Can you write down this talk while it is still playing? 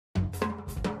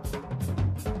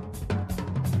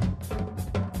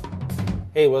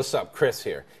Hey, what's up? Chris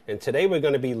here. And today we're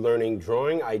going to be learning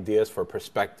drawing ideas for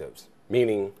perspectives,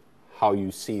 meaning how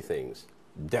you see things,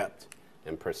 depth,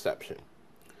 and perception.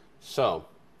 So,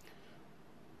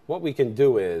 what we can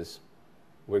do is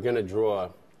we're going to draw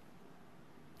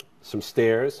some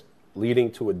stairs leading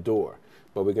to a door,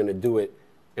 but we're going to do it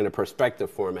in a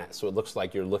perspective format so it looks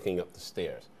like you're looking up the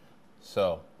stairs.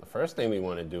 So, the first thing we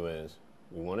want to do is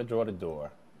we want to draw the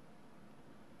door.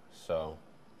 So,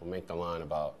 we'll make the line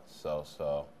about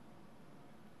so.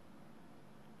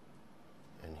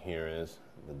 And here is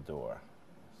the door.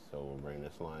 So we'll bring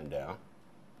this line down.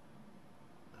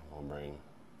 And we'll bring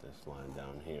this line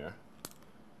down here.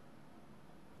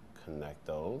 Connect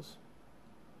those.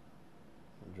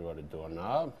 Draw the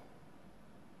doorknob.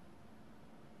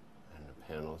 And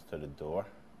the panels to the door.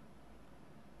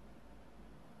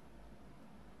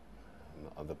 And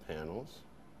the other panels.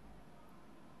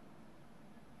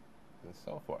 And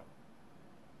so forth.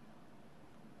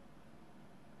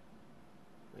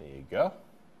 There you go.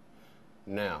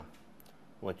 Now,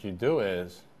 what you do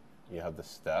is you have the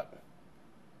step,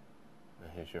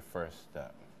 and here's your first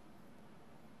step.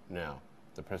 Now,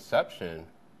 the perception,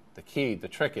 the key, the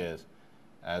trick is,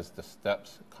 as the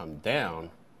steps come down,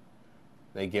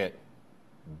 they get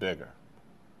bigger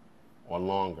or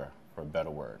longer, for a better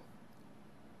word.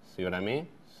 See what I mean?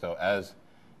 So as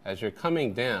you're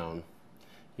coming down,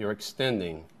 you're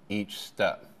extending each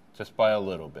step just by a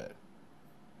little bit.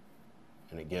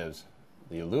 And it gives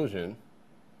the illusion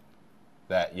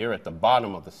that you're at the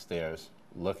bottom of the stairs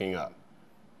looking up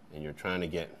and you're trying to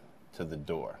get to the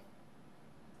door.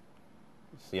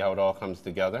 See how it all comes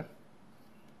together?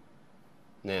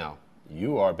 Now,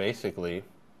 you are basically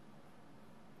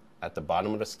at the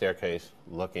bottom of the staircase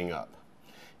looking up.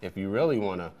 If you really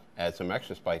want to add some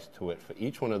extra spice to it, for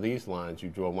each one of these lines, you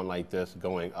draw one like this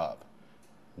going up.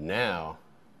 Now,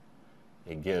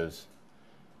 it gives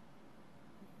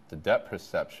the depth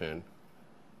perception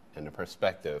and the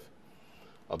perspective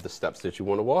of the steps that you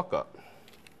want to walk up.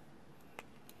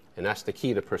 And that's the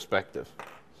key to perspective.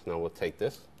 So now we'll take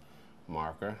this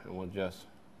marker and we'll just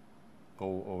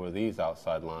go over these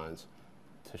outside lines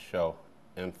to show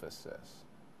emphasis.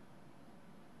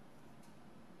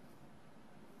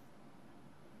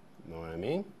 Know what I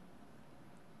mean?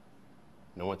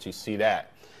 Now once you see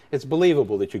that, it's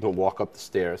believable that you can walk up the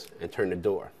stairs and turn the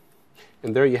door.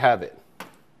 And there you have it.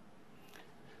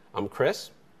 I'm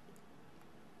Chris,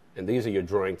 and these are your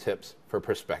drawing tips for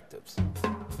perspectives.